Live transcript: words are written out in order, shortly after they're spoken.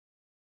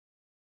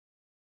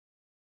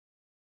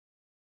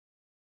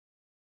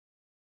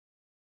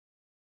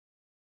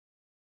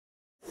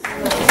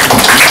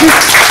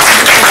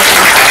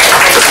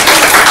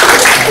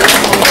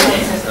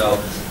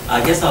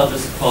I guess I'll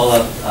just call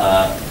up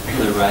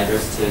the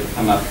writers to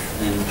come up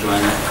and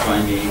join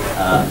me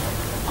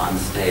on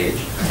stage,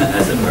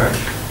 as it were,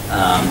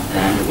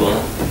 and we'll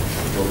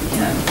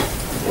begin.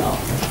 I'll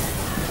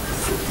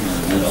sit in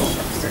the middle,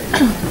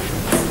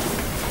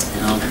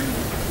 and I'll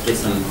give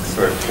some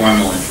sort of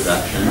formal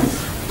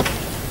introductions,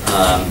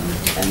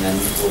 and then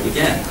we'll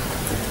begin.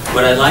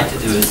 What I'd like to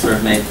do is sort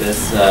of make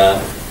this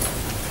a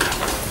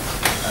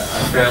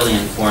fairly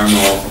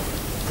informal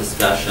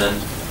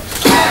discussion.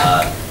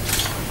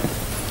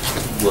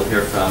 We'll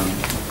hear from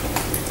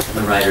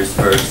the writers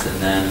first,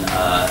 and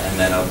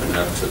then open it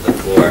up to the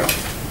floor.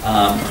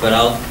 But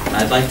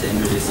I'd like to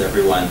introduce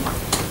everyone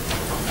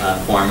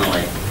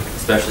formally,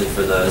 especially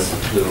for those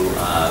who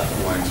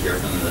weren't here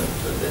from the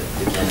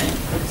beginning.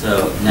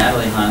 So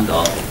Nathalie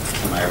Handal,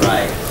 to my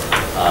right,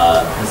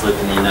 has lived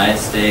in the United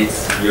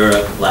States,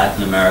 Europe,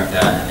 Latin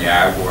America, and the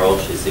Arab world.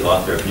 She's the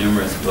author of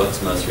numerous books,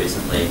 most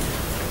recently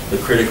the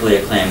critically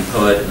acclaimed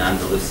poet in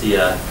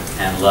Andalusia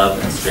and Love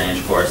and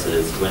Strange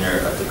Horses, winner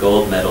of the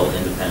Gold Medal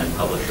Independent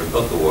Publisher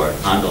Book Award.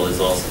 Handal is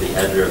also the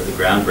editor of the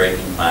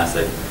groundbreaking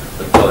classic,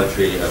 The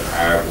Poetry of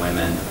Arab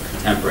Women, a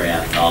contemporary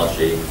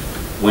anthology,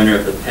 winner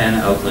of the Penn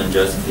Oakland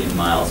Josephine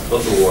Miles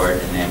Book Award,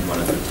 and named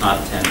one of the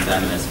top 10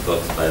 feminist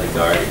books by The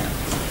Guardian,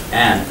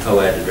 and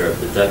co-editor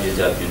of the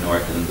W.W.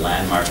 Norton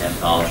landmark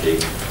anthology,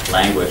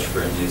 Language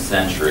for a New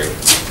Century,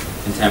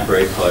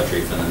 contemporary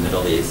poetry from the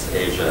Middle East,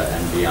 Asia,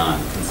 and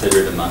beyond,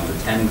 considered among the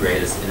 10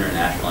 greatest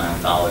international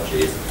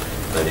anthologies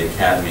by the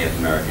Academy of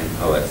American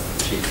Poets.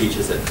 She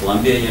teaches at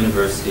Columbia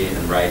University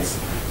and writes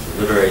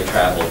the literary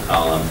travel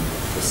column,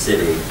 The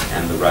City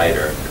and the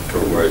Writer, for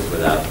Words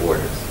Without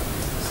Borders.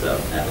 So,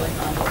 Nathalie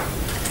Handal.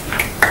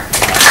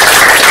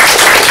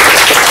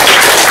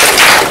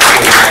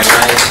 To my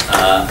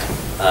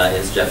right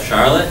is Jeff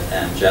Sharlet,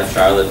 and Jeff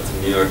Sharlet is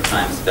a New York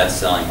Times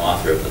best-selling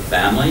author of The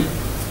Family.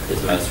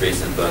 His most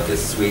recent book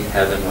is Sweet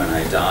Heaven When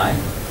I Die.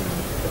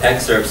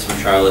 Excerpts from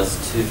Sharlet's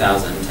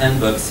 2010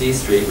 book, C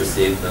Street,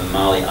 received the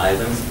Molly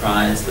Ivins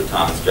Prize, the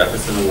Thomas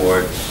Jefferson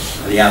Award,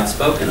 and the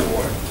Outspoken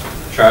Award.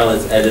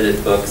 Sharlet's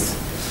edited books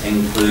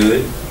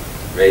include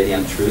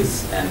Radiant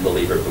Truths and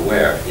Believer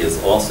Beware. He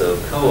is also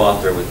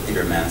co-author with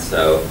Peter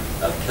Manseau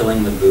of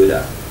Killing the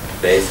Buddha,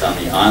 based on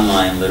the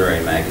online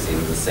literary magazine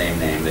of the same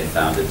name they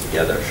founded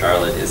together.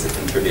 Sharlet is a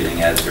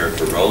contributing editor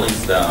for Rolling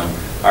Stone,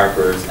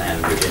 Harper's,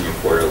 and Virginia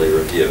Quarterly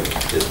Review.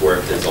 His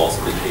work has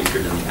also been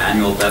featured in the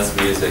annual Best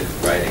Music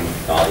Writing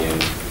Volume,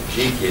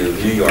 GQ,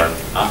 New York,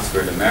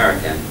 Oxford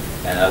American,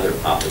 and other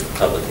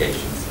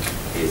publications.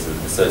 He's an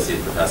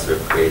associate professor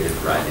of creative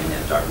writing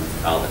at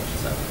Dartmouth College.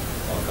 So,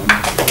 welcome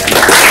again.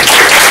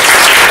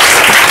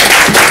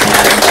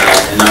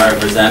 And Inara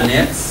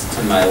Verzemnieks,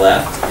 to my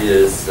left,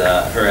 is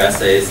her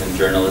essays in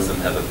journalism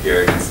have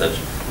appeared in such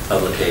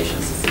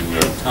publications as the New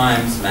York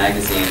Times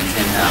Magazine,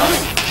 Tin House,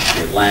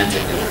 The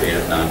Atlantic, and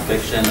Creative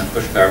Nonfiction, a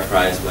Pushcart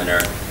Prize winner,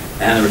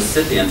 and the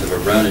recipient of a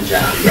Rona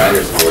Jackie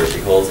Writers Award. She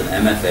holds an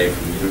MFA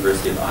from the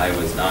University of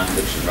Iowa's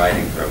Nonfiction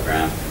Writing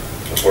Program.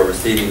 Before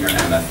receiving her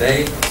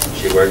MFA,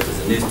 she worked as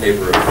a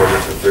newspaper reporter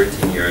for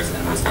 13 years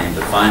and was named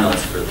a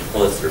finalist for the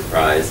Pulitzer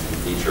Prize in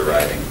feature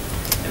writing.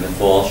 In the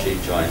fall, she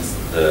joins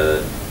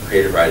the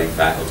creative writing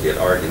faculty at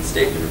Oregon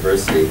State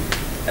University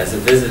as a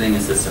visiting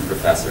assistant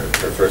professor.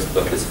 Her first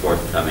book is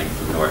forthcoming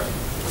from Norton.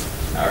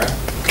 Inara.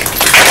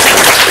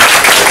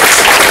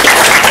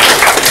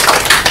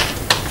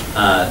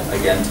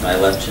 Again, to my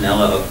left,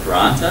 Chinelo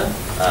Okparanta,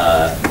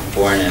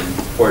 born in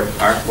Port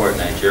Harcourt,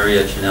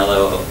 Nigeria.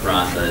 Chinelo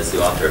Okparanta is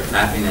the author of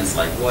Happiness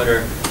Like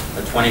Water,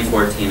 a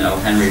 2014 O.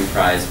 Henry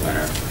Prize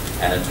winner,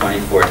 and a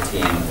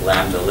 2014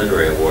 Lambda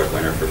Literary Award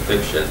winner for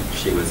fiction.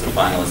 She was a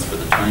finalist for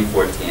the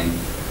 2014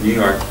 New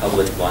York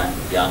Public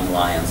Young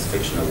Lions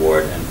Fiction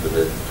Award and for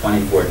the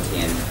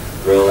 2014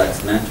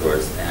 Rolex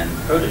Mentors and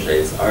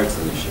Protégés Arts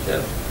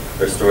Initiative.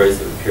 Her stories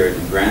have appeared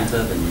in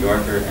Granta, The New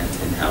Yorker, and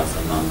Tin House,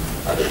 among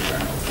other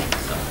journals.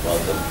 So,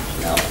 welcome,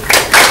 Handal.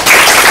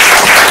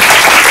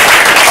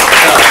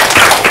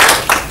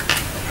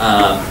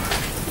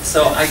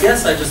 So I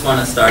guess I just want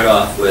to start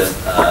off with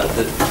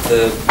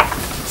the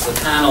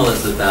panel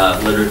is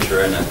about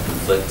literature in a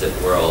conflicted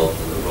world,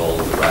 and the role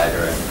of the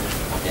writer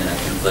in a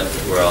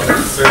conflicted world. And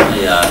it's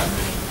certainly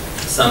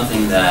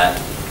something that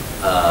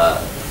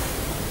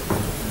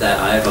that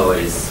I've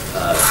always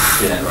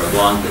been or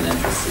long been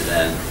interested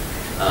in.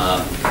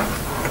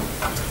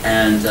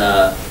 And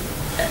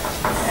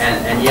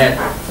yet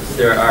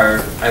there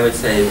are, I would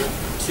say,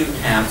 two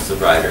camps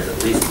of writers,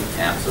 at least two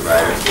camps of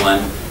writers.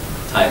 One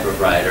type of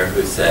writer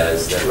who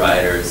says that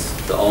writers,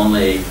 the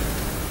only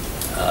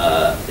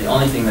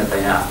thing that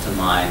they have to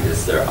mind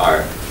is their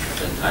art.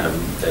 And kind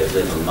of, they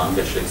live a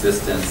monkish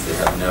existence. They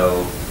have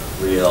no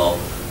real,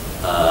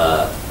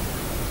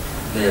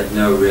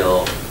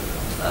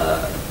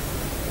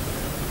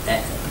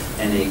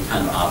 any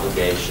kind of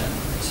obligation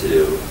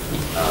to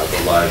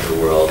the larger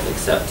world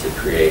except to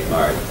create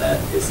art that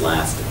is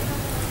lasting.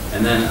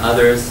 And then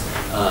others,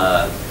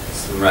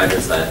 some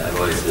writers that I've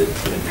always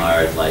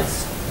admired, like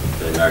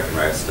the American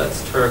writer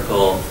Stutz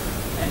Terkel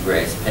and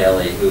Grace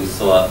Paley, who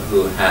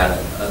had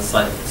a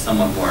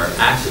somewhat more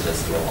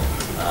activist role,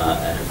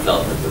 and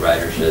felt that the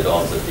writer should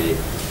also be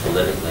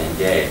politically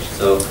engaged.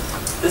 So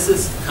this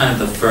is kind of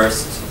the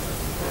first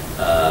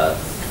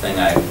thing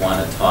I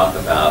want to talk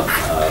about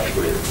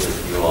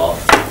with you all,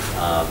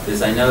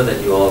 because I know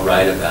that you all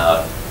write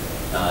about,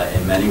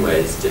 in many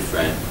ways,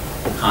 different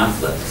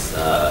conflicts,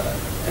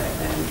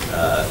 and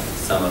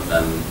some of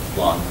them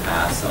long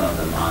past, some of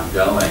them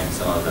ongoing,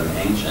 some of them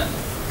ancient.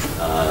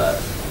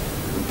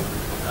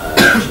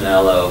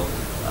 Chinelo,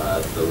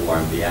 the war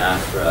in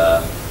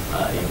Biafra,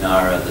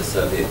 Inara, the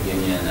Soviet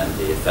Union, and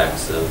the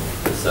effects of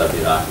the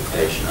Soviet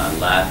occupation on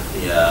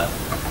Latvia.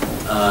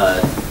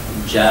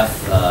 Jeff,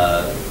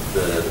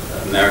 the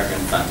American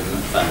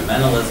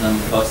fundamentalism,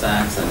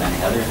 Cossacks, and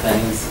many other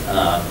things,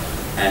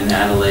 and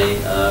Nathalie,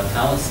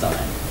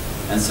 Palestine.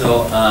 And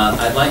so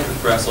I'd like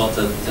for us all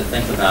to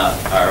think about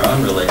our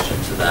own relation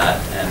to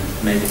that, and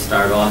maybe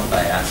start off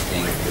by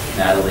asking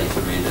Nathalie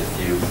to read a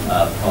few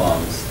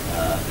poems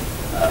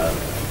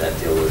that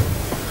deal with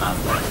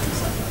conflict and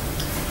stuff.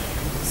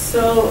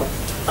 So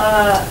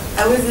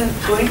I wasn't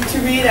going to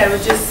read, I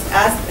would just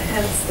ask,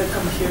 hence the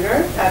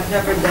computer. I've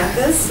never done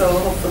this, so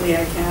hopefully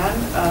I can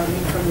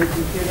read from the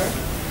computer.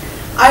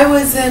 I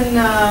was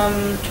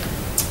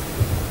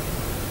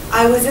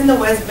in the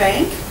West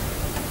Bank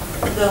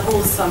the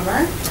whole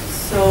summer.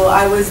 So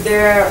I was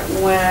there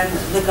when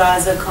the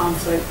Gaza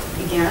conflict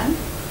began.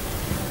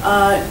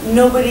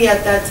 Nobody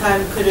at that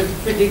time could have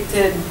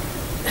predicted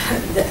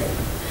that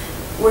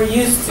we're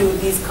used to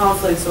these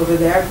conflicts over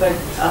there, but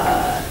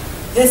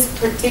this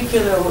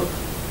particular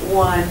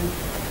one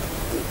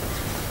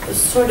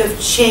sort of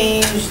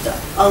changed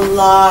a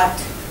lot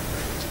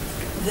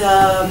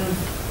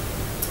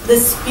the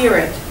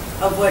spirit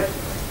of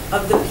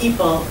the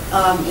people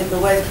in the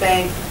West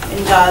Bank,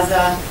 in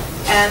Gaza,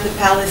 and the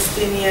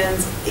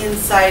Palestinians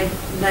inside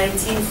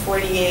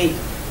 1948,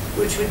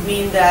 which would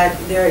mean that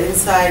they're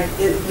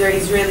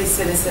Israeli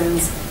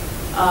citizens.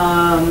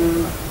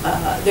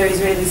 They're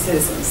Israeli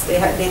citizens.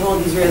 They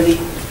hold Israeli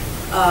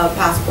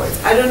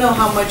passports. I don't know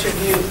how much of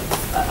you,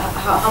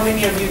 how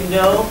many of you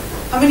know.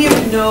 How many of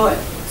you know?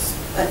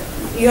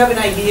 You have an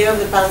idea of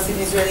the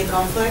Palestinian-Israeli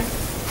conflict?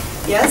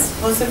 Yes,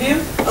 most of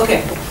you.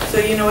 Okay, so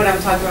you know what I'm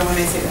talking about when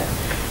I say that.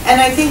 And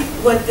I think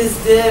what this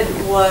did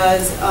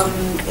was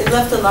it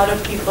left a lot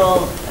of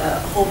people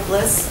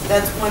hopeless.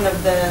 That's one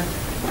of the,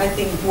 I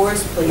think,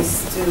 worst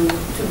place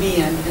to be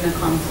in a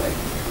conflict,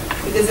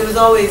 because there was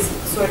always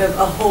sort of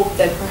a hope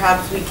that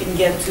perhaps we can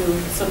get to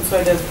some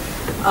sort of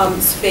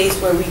space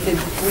where we could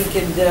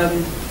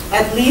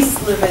at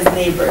least live as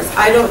neighbors.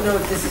 I don't know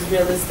if this is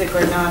realistic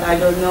or not. I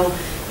don't know,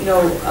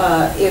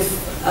 if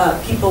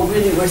people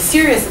really were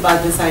serious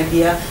about this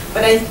idea,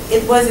 but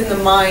it was in the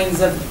minds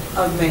of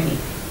many.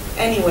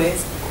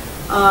 Anyways,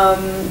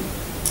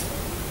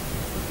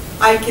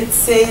 I could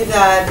say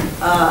that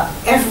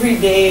every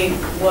day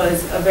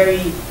was a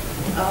very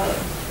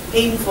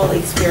painful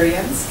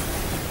experience.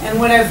 And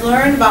what I've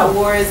learned about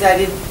war is that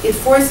it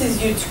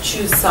forces you to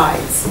choose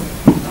sides,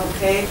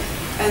 okay?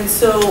 And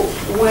so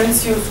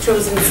once you've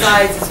chosen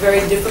sides, it's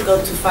very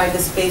difficult to find a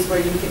space where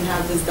you can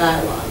have this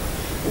dialogue.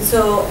 And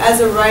so as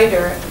a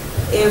writer,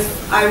 if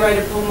I write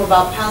a poem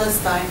about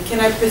Palestine, can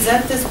I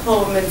present this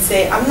poem and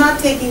say, I'm not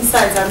taking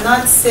sides, I'm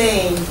not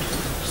saying,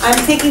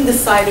 I'm taking the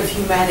side of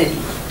humanity.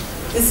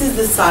 This is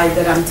the side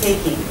that I'm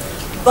taking.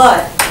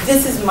 But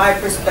this is my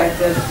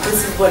perspective,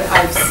 this is what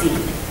I've seen.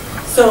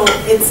 So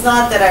it's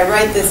not that I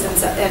write this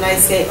and I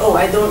say, oh,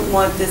 I don't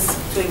want this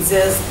to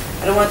exist,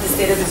 I don't want the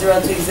state of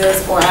Israel to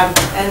exist, or I'm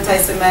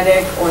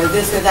anti-Semitic, or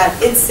this or that.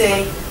 It's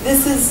saying,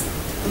 this is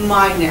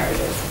my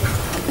narrative,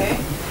 okay?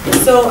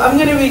 So I'm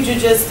going to read you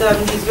just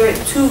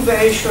these two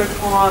very short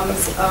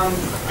poems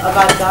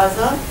about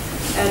Gaza.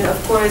 And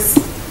of course,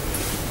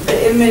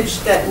 the image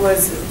that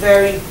was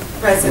very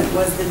present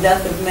was the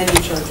death of many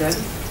children.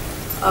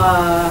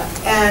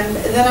 And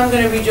then I'm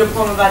going to read you a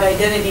poem about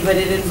identity, but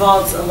it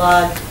involves a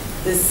lot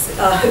this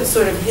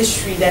sort of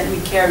history that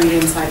we carry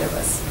inside of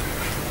us.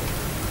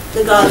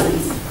 The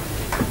Gazans.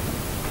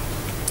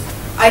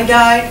 I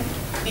died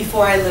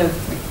before I lived.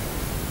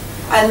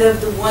 I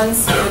lived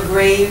once in a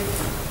grave.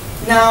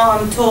 Now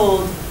I'm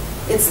told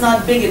it's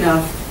not big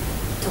enough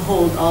to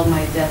hold all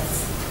my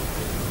deaths.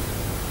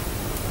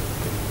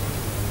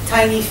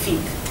 Tiny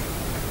feet.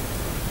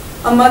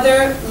 A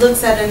mother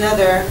looks at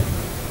another,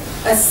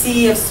 a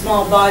sea of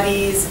small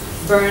bodies,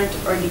 burnt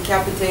or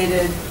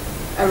decapitated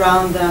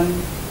around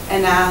them,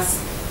 and asks,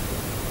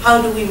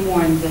 how do we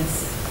mourn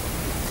this?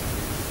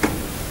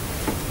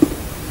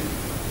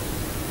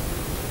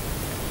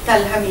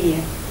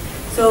 Talhamiyya.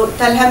 So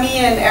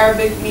Talhamiyya in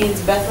Arabic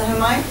means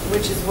Bethlehemite,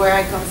 which is where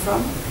I come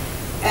from.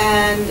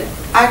 And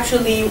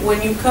actually,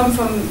 when you come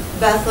from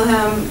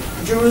Bethlehem,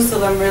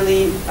 Jerusalem,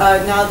 really,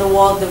 now the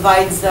wall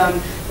divides them.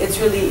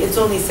 It's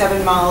only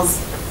 7 miles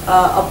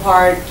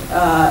apart.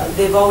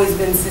 They've always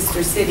been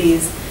sister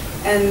cities.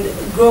 And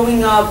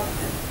growing up,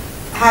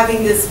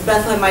 having this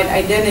Bethlehemite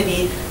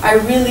identity, I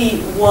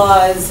really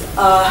was,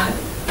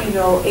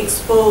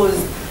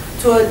 exposed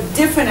to a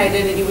different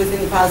identity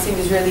within the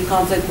Palestinian-Israeli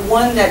conflict,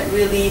 one that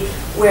really,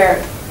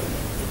 where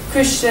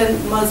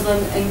Christian,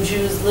 Muslim, and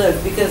Jews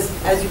live, because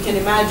as you can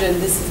imagine,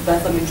 this is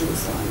Bethlehem in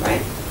Jerusalem,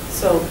 right?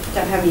 So,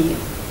 Tamhamiya.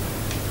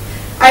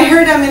 I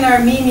heard I'm an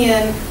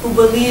Armenian who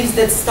believes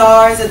that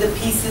stars are the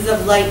pieces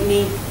of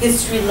lightning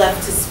history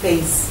left to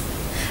space.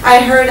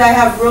 I heard I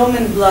have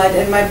Roman blood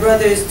and my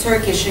brother is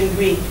Turkish and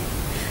Greek.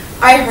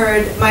 I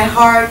heard my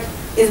heart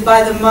is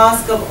by the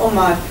Mosque of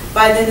Omar,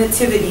 by the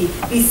Nativity,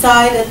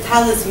 beside a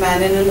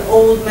talisman and an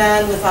old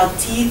man without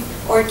teeth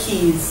or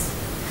keys.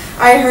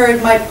 I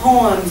heard my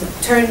poems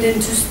turned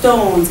into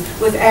stones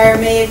with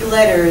Aramaic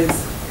letters.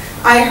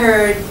 I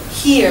heard,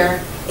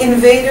 here,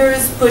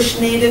 invaders push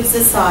natives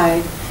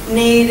aside.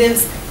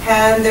 Natives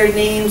hand their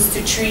names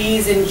to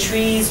trees and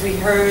trees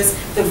rehearse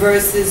the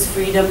verses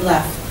freedom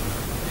left.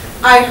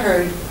 I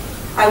heard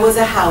I was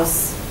a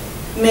house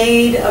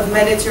made of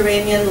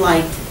Mediterranean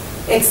light,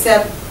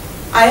 except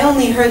I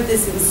only heard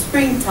this in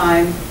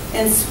springtime,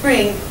 and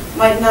spring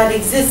might not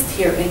exist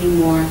here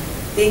anymore.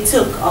 They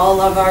took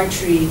all of our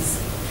trees.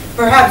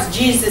 Perhaps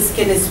Jesus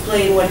can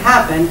explain what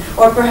happened,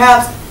 or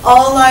perhaps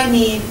all I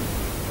need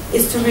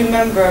is to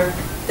remember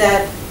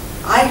that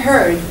I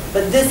heard,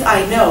 but this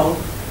I know,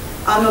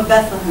 I'm a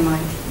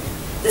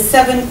Bethlehemite. The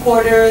 7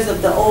 quarters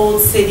of the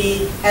old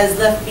city has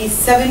left me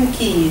 7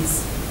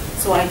 keys,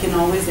 so I can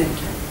always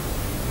enter.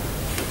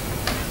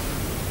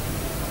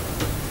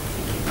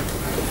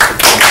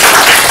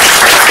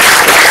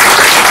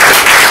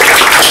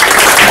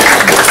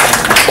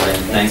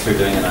 Thanks for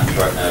doing it on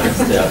short notice,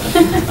 too.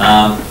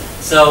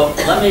 So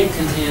let me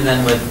continue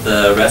then with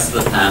the rest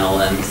of the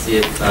panel and see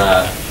if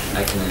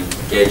I can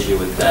engage you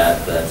with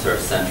that sort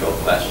of central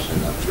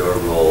question of your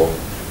role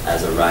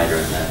as a writer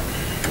in that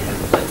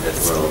conflicted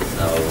world.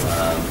 So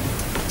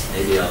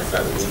maybe I'll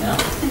start with you now.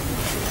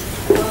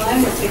 Well,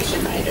 I'm a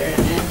fiction writer,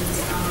 and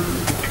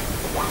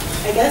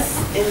I guess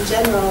in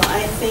general,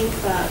 I think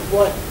that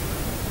what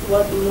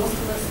most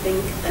of us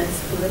think as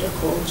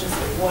political just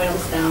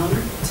boils down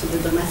to the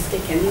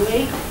domestic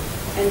anyway.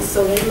 And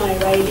so in my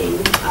writing,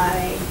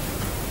 I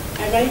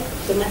write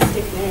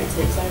domestic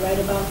narratives. I write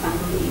about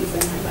families,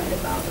 and I write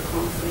about the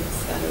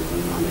conflicts that are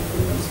going on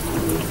within those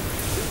families.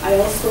 I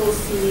also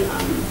see,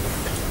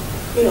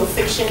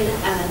 fiction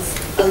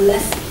as a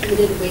less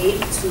heated way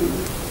to,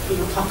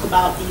 talk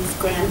about these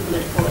grand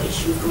political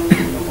issues going on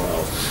in the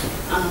world.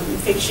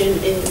 Fiction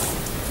is,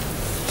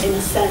 in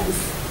a sense,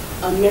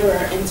 a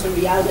mirror into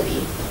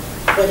reality,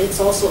 but it's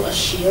also a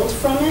shield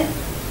from it.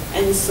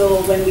 And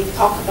so when we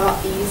talk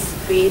about these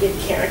created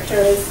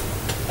characters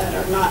that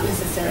are not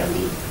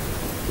necessarily,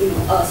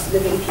 us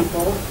living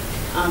people,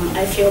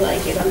 I feel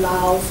like it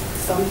allows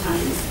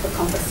sometimes the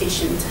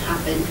conversation to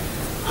happen,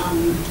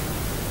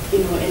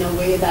 in a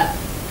way that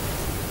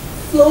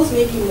flows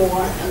maybe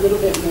a little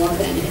bit more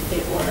than if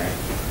it were,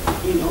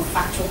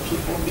 factual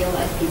people, real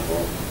life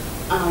people.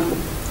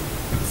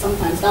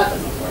 Sometimes that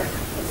doesn't work,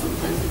 but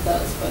sometimes it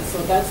does. But so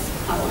that's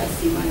how I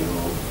see my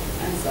role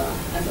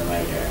as a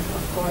writer.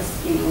 Of course,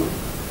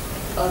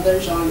 other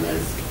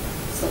genres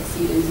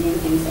succeed in doing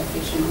things that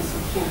fiction also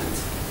can't,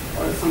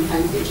 or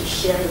sometimes they just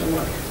share the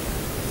work.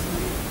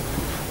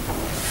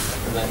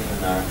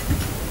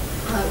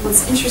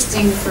 What's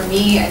interesting for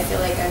me, I feel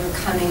like I'm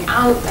coming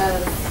out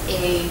of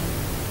a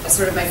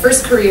sort of my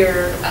first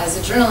career as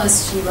a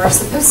journalist. You are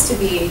supposed to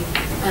be,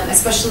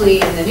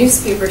 especially in the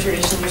newspaper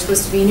tradition, you're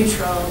supposed to be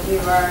neutral. You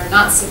are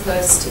not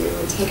supposed to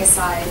take a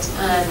side.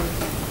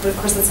 But of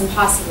course that's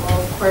impossible.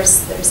 Of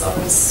course there's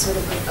always sort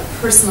of a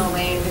personal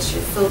way in which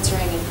you're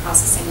filtering and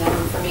processing that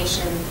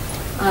information.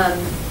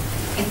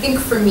 I think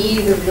for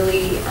me,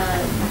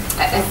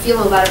 I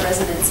feel a lot of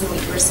resonance in what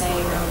you were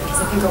saying,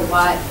 because I think a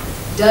lot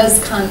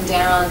does come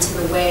down to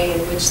the way in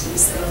which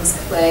these things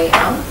play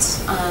out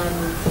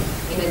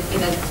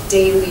in a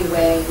daily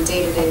way, in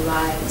day-to-day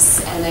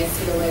lives. And I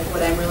feel like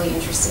what I'm really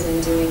interested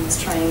in doing is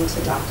trying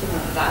to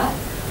document that.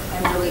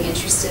 I'm really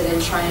interested in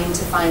trying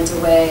to find a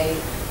way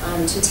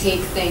to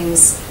take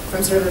things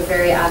from sort of a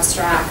very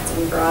abstract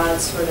and broad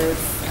sort of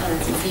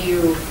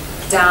view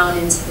down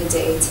into the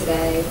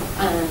day-to-day.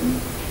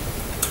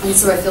 And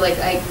so I feel like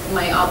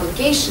my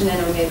obligation in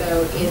a way,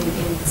 though,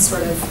 in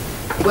sort of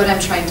what I'm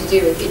trying to do,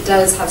 it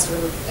does have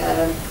sort of,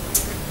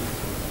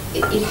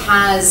 it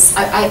has,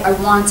 I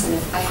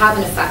have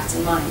an effect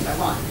in mind. I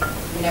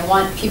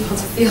want people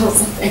to feel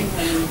something.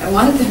 I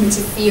want them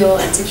to feel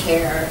and to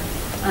care.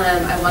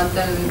 I want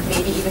them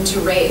maybe even to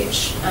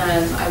rage.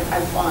 I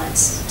want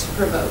to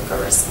provoke a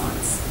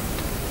response.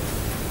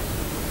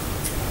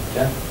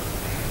 Yeah.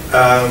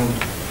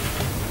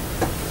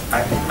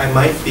 I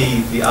might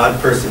be the odd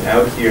person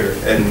out here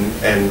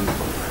and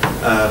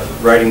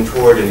writing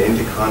toward and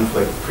into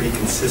conflict pretty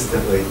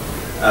consistently.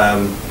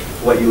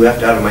 What you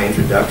left out of my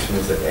introduction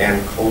is that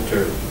Ann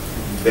Coulter,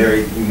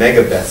 very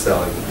mega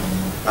best-selling,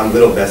 I'm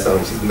little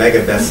best-selling, she's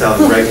mega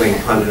best-selling right-wing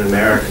pundit in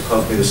America,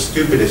 calls me the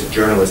stupidest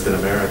journalist in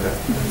America.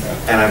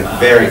 And I'm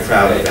very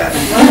proud of that.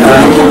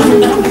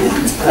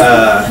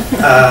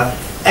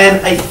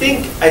 And I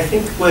think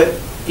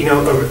you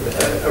know,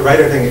 a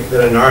writer thing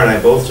that Inara and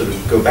I both sort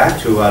of go back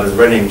to a lot is a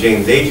writer named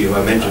James Agee, who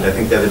I mentioned, I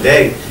think, the other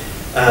day.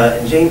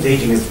 And James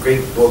Agee, in his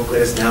great book,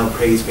 Let Us Now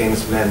Praise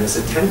Famous Men, this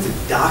attempt to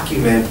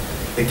document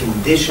the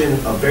condition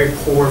of very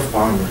poor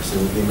farmers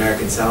in the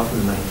American South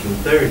in the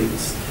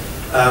 1930s,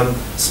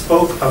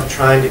 spoke of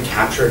trying to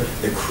capture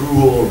the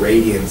cruel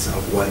radiance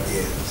of what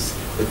is,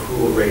 the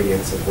cruel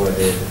radiance of what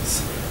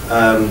is.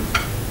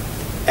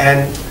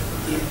 And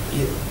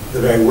the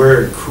very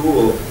word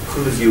cruel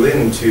clues you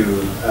into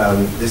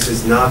this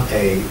is not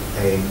a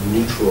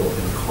neutral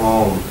and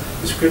calm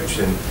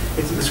description.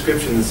 It's a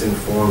description that's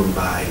informed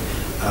by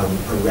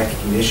a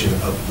recognition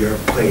of your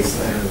place.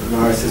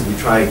 Inara says we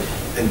try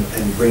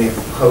and bring it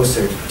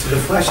closer to the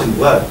flesh and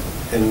blood.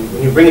 And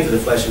when you bring it to the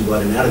flesh and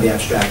blood and out of the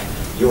abstract,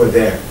 you're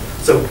there.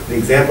 So the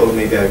example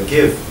maybe I would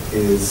give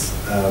is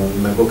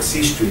my book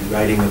Sea Street,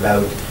 writing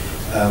about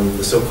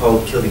the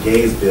so-called Kill the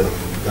Gays bill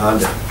in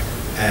Uganda.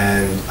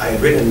 And I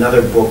had written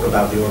another book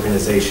about the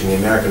organization, the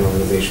American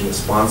organization that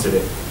sponsored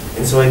it.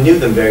 And so I knew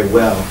them very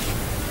well.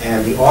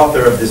 And the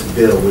author of this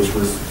bill, which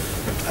was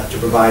to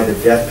provide the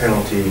death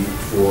penalty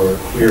for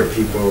queer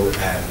people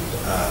and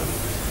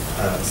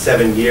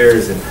 7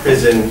 years in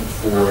prison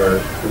for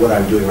what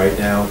I'm doing right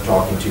now,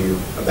 talking to you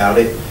about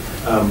it.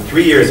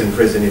 3 years in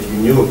prison if you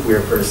knew a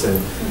queer person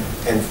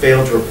and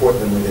failed to report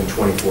them within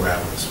 24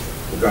 hours,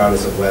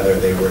 regardless of whether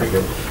they were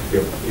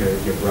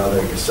your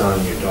brother, your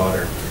son, your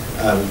daughter.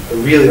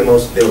 Really, they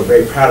were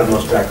very proud of the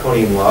most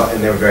draconian law,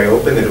 and they were very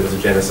open that it was a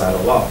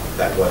genocidal law.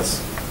 That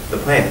was the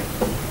plan.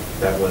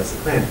 That was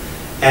the plan.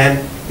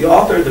 And the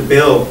author of the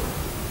bill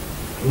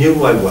knew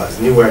who I was,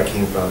 knew where I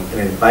came from, and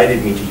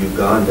invited me to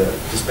Uganda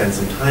to spend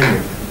some time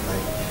with him.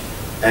 Right?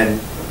 And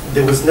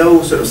there was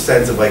no sort of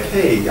sense of like,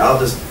 hey, I'll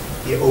just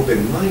be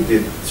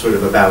open-minded sort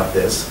of about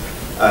this.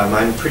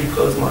 I'm pretty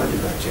closed-minded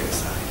about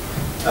genocide.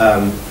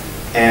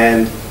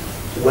 And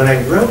when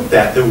I wrote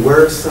that, there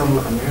were some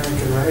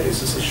American writers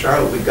who said,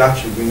 Charlotte, we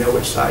got you, we know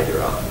which side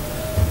you're on.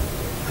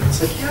 And I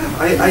was like, yeah,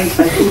 I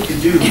hope you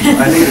do.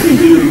 I hope you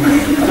do.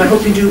 And I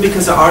hope you do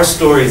because there are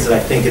stories that I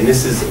think, and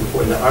this is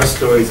important, there are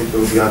stories that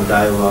go beyond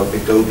dialogue,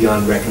 that go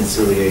beyond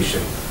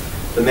reconciliation.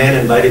 The man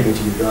invited me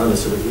to Uganda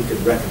so that we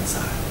could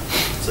reconcile,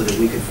 so that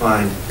we could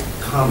find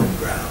common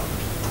ground.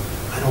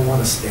 I don't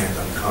want to stand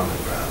on common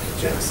ground with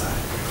genocide.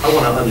 I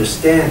want to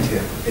understand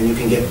him, and you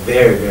can get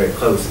very, very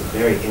close and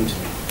very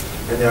intimate.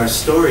 And there are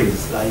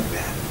stories like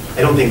that.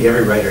 I don't think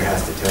every writer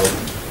has to tell them.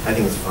 I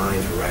think it's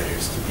fine for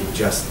writers to be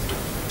just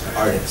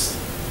artists.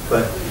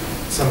 But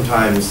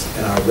sometimes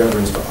in our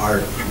reverence for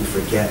art, we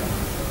forget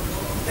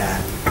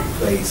that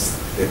place,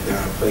 that there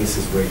are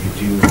places where you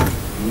do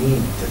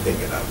need to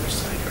think about which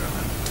side you're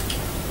on.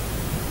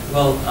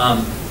 Well,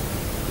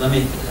 let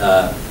me,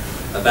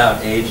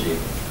 about Agee.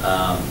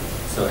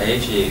 So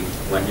Agee,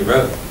 when he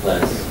wrote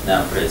Let Us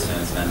Now Praise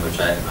Famous Men, which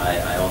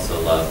I also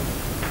love,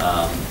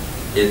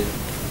 it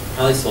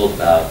probably sold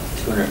about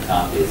 200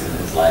 copies in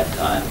his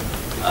lifetime,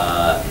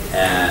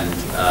 and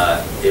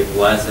it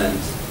wasn't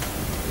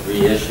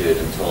reissued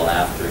until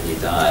after he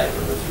died.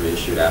 It was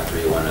reissued after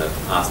he won a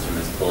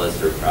posthumous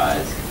Pulitzer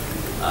Prize.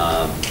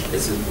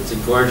 It's a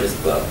gorgeous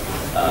book.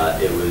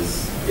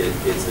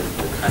 It's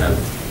a kind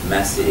of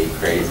messy,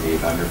 crazy,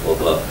 wonderful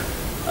book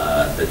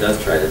that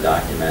does try to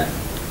document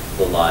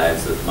the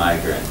lives of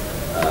migrant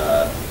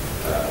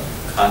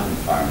cotton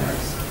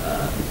farmers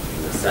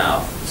in the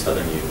South,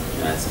 southern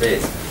United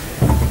States.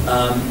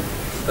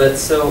 But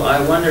so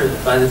I wonder,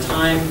 by the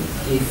time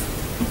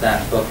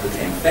that book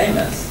became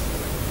famous,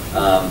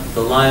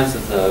 the lives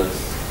of those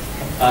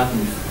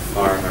cotton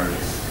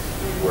farmers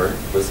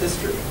was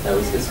history. That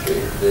was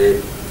history.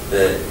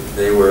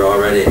 They were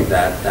already,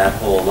 that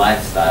whole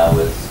lifestyle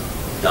was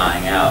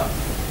dying out.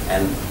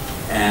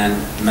 And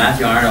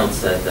Matthew Arnold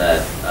said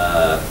that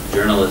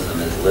journalism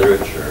is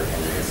literature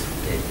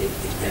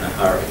in a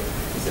hurry.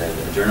 He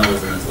said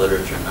journalism is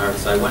literature in a hurry.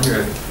 So I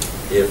wonder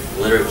if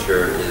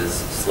literature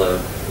is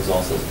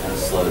also kind of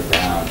slowed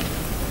down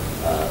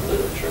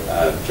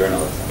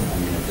journalism. I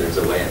mean, if there's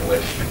a way in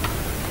which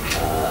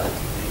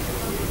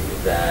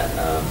that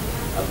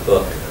a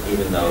book,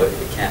 even though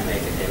it can't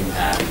make an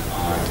impact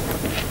on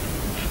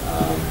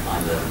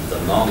the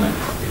moment,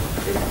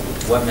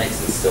 what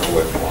makes it still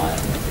worthwhile?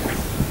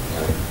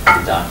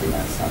 To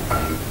document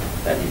something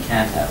that you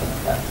can't have an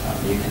effect on.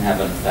 You can have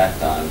an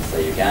effect on,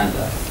 say,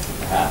 Uganda,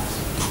 perhaps,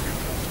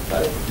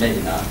 but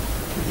maybe not.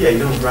 Yeah, you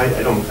don't write.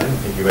 I don't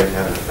think you write to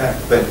have an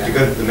effect. But to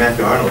go to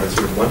Matthew Arnold, it's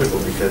sort of wonderful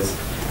because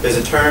there's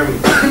a term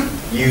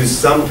used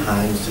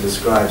sometimes to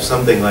describe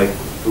something like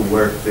the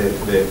work that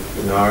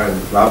Inara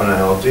and Rob and I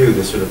all do.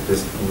 This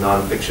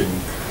nonfiction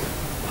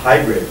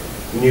hybrid.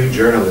 New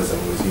journalism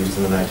was used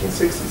in the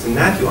 1960s, and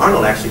Matthew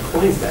Arnold actually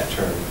coins that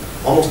term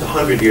almost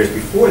 100 years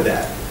before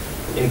that.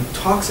 And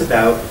talks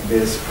about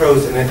this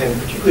prose, and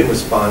particularly in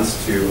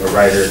response to a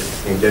writer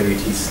named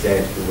W.T.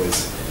 Stead, who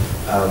was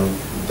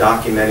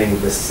documenting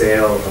the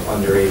sale of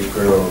underage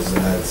girls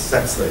as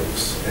sex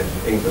slaves in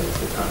England at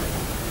the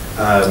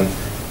time,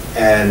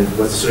 and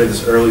was sort of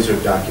this early sort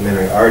of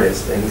documentary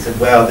artist. And he said,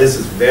 well, this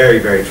is very,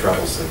 very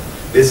troublesome.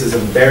 this is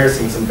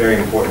embarrassing some very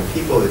important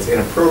people, it's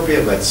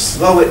inappropriate, let's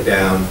slow it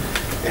down.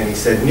 And he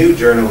said, new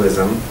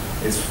journalism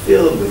is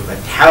filled with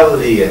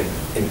vitality and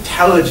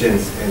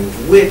intelligence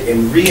and wit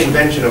and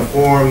reinvention of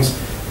forms,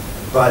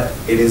 but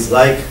it is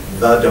like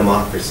the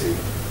democracy.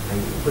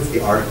 And he puts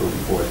the article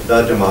before it,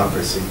 the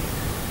democracy.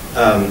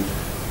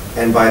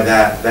 And by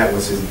that, that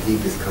was his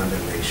deepest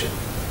condemnation,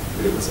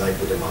 that it was like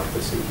the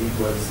democracy. He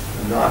was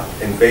not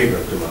in favor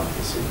of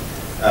democracy.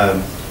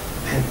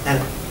 And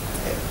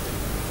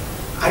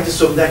I just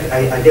sort of,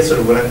 I guess sort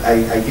of when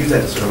I use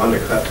that to sort of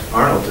undercut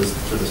Arnold to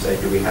sort of say,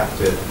 do we have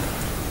to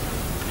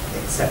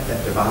accept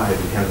that divide?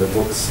 We have the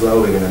book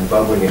slowing and then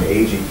bubbling and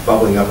aging,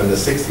 bubbling up in the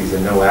 60s,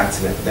 and no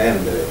accident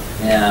then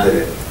that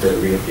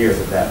it reappears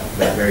at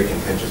that very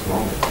contentious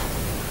moment.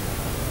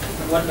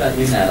 What about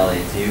you,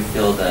 Nathalie? Do you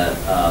feel that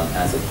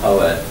as a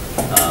poet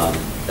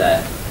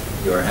that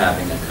you're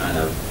having a kind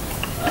of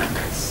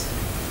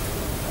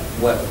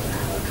what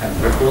kind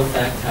of ripple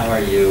effect? How are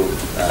you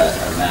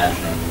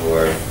imagining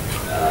your,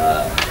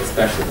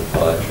 especially the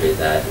poetry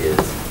that is,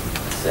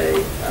 say,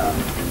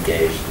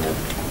 engaged in a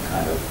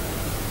kind of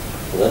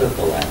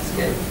political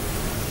landscape?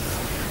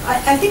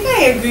 I think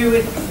I agree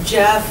with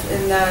Jeff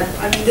in that,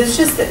 I mean,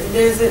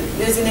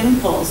 there's an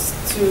impulse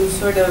to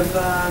sort of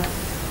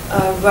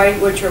write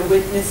what you're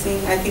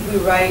witnessing. I think we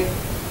write,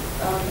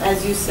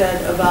 as you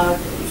said, about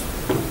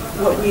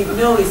what we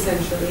know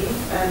essentially,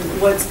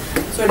 and what's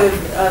sort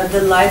of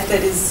the life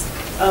that is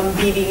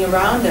beating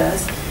around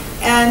us.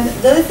 And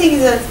the other thing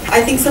is that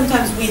I think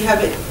sometimes we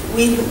have it,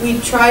 we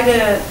try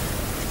to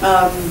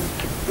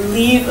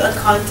leave a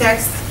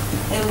context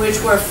in which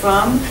we're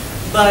from,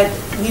 but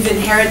we've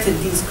inherited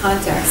these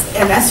contexts.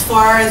 And as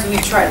far as we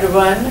try to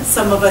run,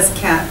 some of us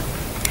can't.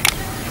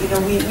 You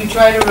know, we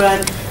try to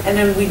run and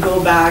then we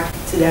go back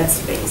to that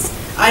space.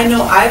 I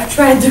know I've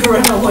tried to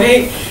run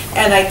away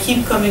and I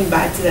keep coming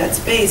back to that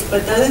space.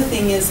 But the other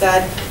thing is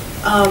that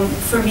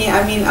for me,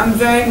 I mean, I'm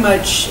very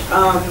much,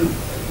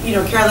 you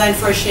know, Caroline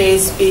Forche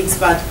speaks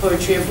about the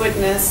poetry of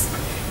witness,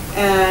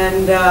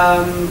 and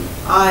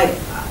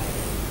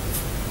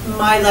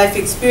my life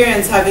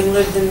experience, having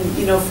lived in,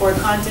 you know, 4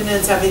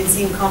 continents, having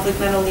seen conflict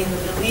not only in the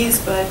Middle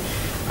East, but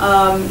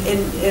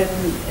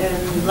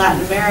in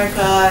Latin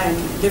America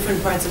and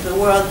different parts of the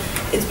world,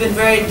 it's been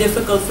very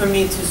difficult for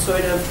me to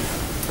sort of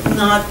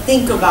not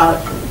think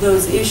about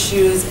those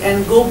issues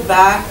and go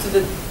back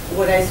to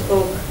what I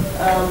spoke,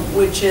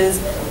 which is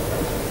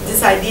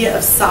this idea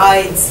of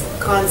sides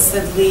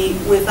constantly,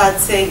 without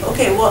saying,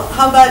 okay, well,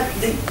 how about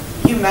the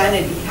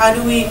humanity? How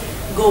do we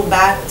go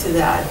back to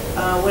that?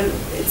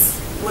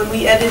 When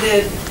we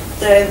edited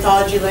the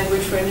anthology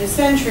Language for a New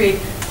Century,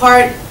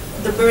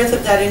 the birth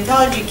of that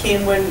anthology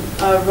came when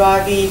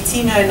Ravi,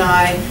 Tina, and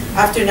I,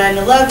 after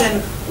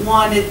 9/11,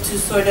 wanted to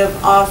sort of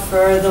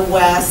offer the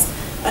West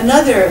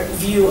another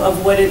view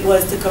of what it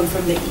was to come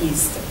from the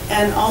East.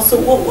 And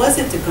also, what was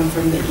it to come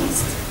from the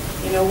East?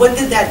 You know, what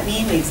did that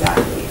mean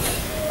exactly?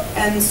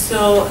 And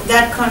so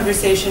that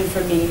conversation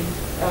for me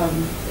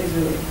is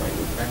really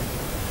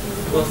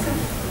important.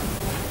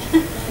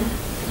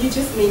 You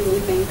just made me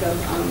think of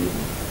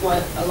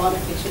what a lot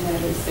of fiction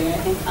editors say. I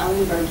think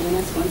Alan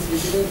Bergenis once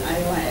visited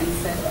Iowa and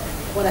said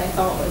what I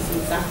thought was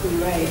exactly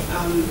right,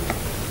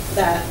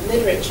 that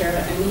literature,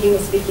 and he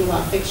was speaking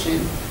about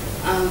fiction,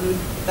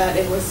 that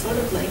it was sort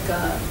of like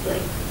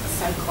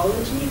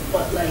psychology,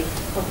 but like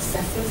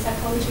obsessive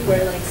psychology,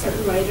 where like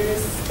certain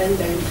writers spend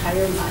their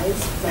entire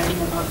lives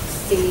writing about the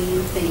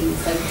same things,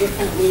 like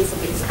different ways of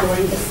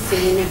exploring the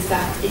same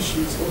exact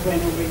issues over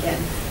and over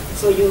again.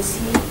 So you'll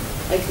see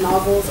like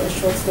novels or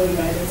short story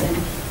writers, and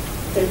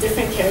they're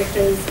different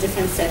characters,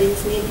 different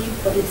settings maybe,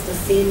 but it's the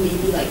same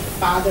maybe like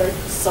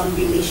father-son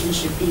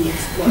relationship being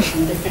explored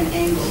from different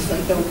angles.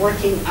 Like they're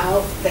working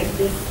out like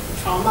this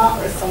trauma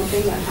or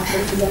something that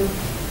happened to them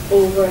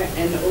over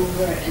and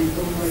over and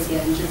over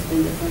again, just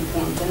in different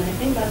forms. And I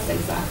think that's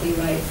exactly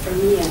right. For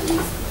me at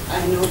least,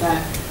 I know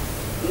that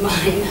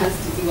mine has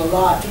to do a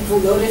lot. People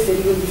notice it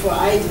even before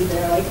I do.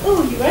 They're like,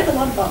 oh, you write a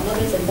lot about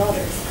mothers and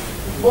daughters.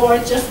 Or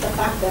just the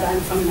fact that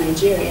I'm from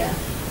Nigeria.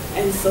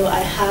 And so I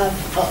have,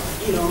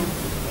 you know,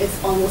 it's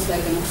almost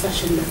like an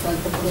obsession with like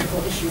the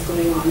political issues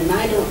going on. And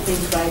I don't think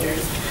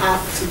writers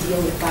have to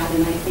deal with that.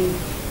 And I think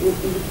it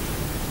would be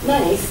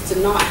nice to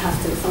not have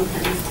to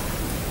sometimes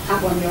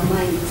have on your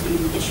mind these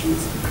really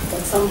issues.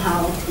 But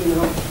somehow, you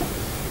know,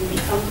 we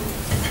become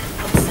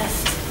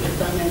obsessed with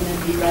them, and then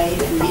we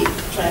write and we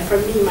try. For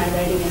me, my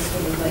writing is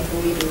sort of like a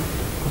way to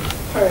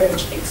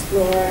purge,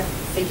 explore,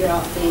 figure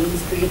out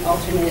things, create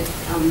alternate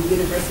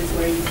universes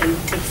where you can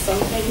fix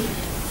something,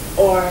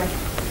 or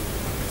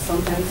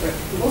sometimes, or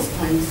most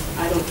times,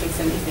 I don't fix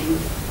anything.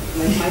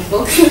 Like my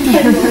book,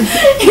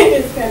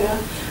 it's kind of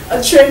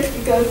a trick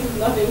because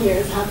nothing here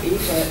is happy.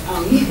 But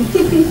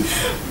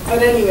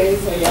but anyway,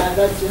 so yeah,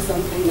 that's just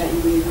something that you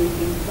really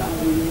think about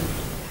when you